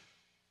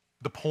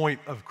the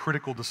point of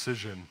critical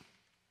decision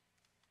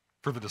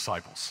for the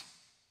disciples.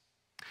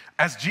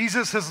 As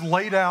Jesus has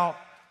laid out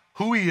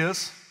who he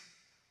is,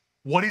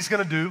 what he's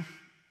going to do,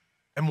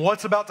 and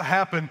what's about to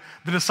happen,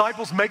 the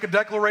disciples make a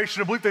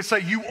declaration of belief. They say,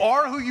 you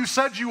are who you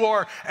said you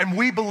are, and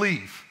we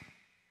believe.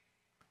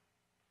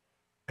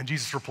 And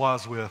Jesus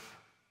replies with,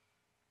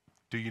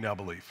 do you now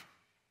believe?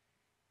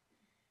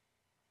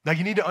 Now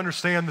you need to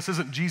understand this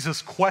isn't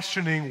Jesus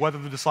questioning whether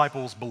the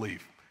disciples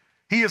believe.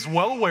 He is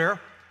well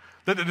aware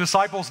that the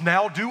disciples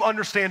now do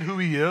understand who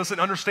he is and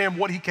understand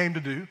what he came to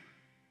do.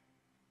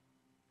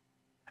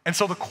 And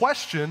so the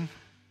question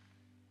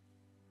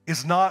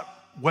is not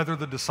whether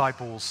the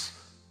disciples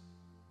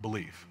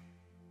believe.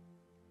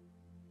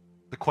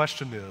 The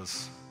question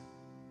is,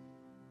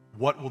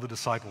 what will the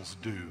disciples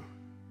do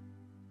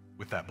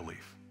with that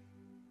belief?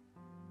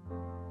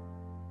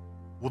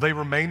 Will they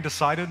remain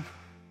decided,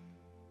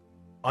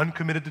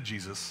 uncommitted to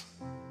Jesus,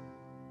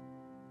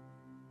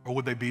 or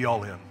would they be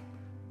all in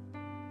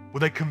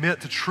Would they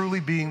commit to truly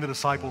being the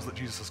disciples that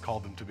Jesus has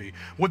called them to be?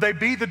 Would they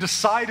be the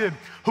decided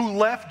who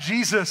left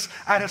Jesus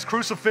at his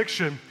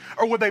crucifixion?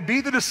 Or would they be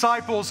the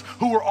disciples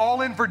who were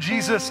all in for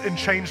Jesus and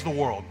changed the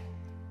world?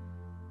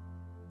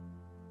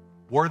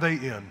 Were they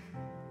in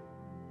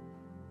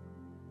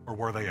or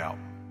were they out?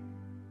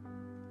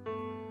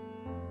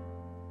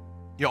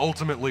 Yeah,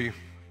 ultimately,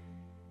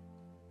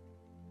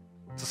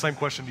 it's the same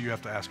question you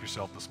have to ask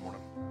yourself this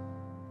morning.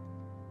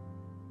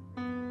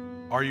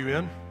 Are you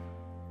in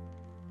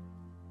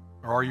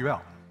or are you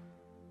out?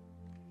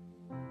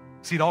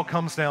 See, it all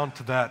comes down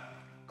to that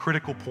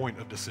critical point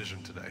of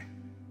decision today.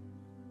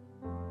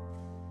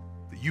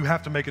 That you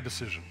have to make a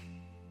decision.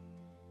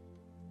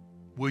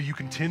 Will you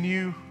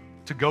continue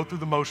to go through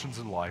the motions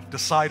in life,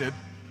 decided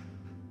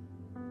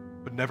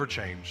but never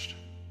changed?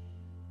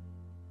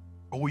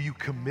 Or will you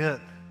commit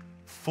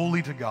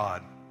fully to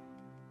God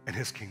and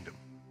his kingdom?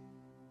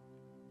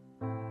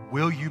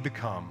 Will you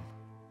become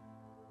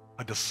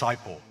a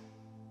disciple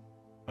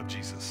of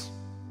Jesus?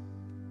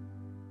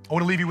 I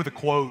want to leave you with a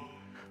quote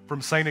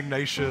from St.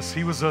 Ignatius.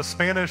 He was a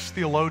Spanish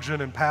theologian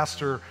and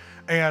pastor,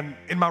 and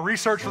in my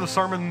research for the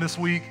sermon this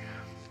week,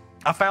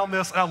 I found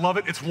this, and I love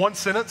it. It's one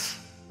sentence,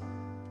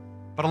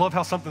 but I love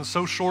how something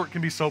so short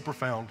can be so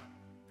profound.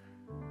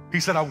 He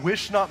said, "I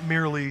wish not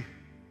merely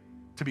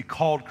to be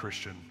called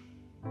Christian,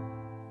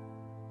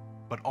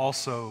 but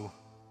also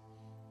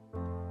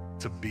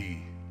to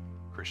be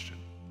Christian."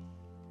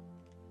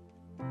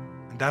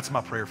 And that's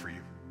my prayer for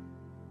you.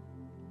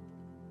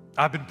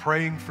 I've been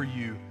praying for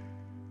you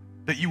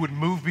that you would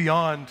move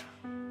beyond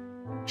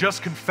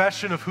just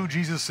confession of who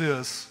Jesus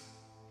is,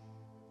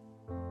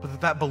 but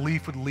that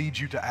belief would lead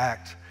you to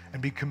act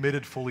and be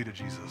committed fully to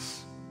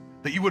Jesus.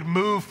 That you would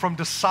move from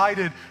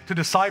decided to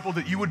disciple,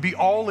 that you would be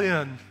all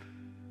in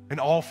and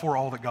all for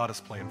all that God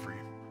has planned for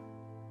you.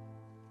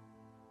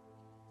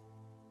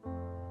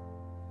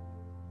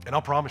 And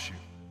I'll promise you,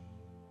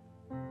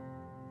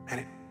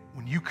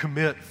 when you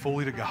commit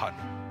fully to God,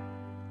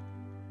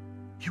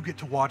 you get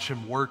to watch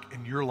him work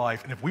in your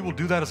life. And if we will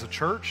do that as a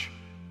church,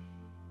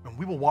 and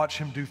we will watch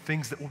him do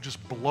things that will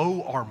just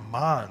blow our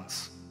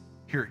minds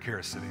here at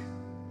Charis City.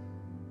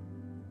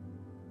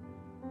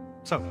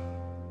 So,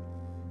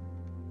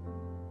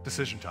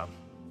 decision time.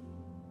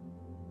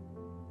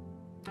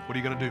 What are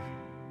you going to do?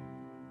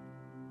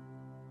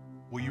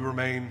 Will you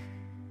remain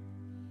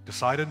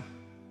decided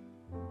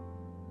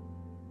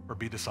or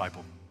be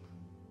discipled?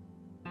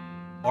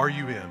 Are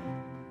you in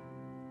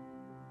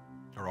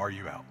or are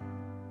you out?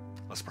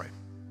 Let's pray.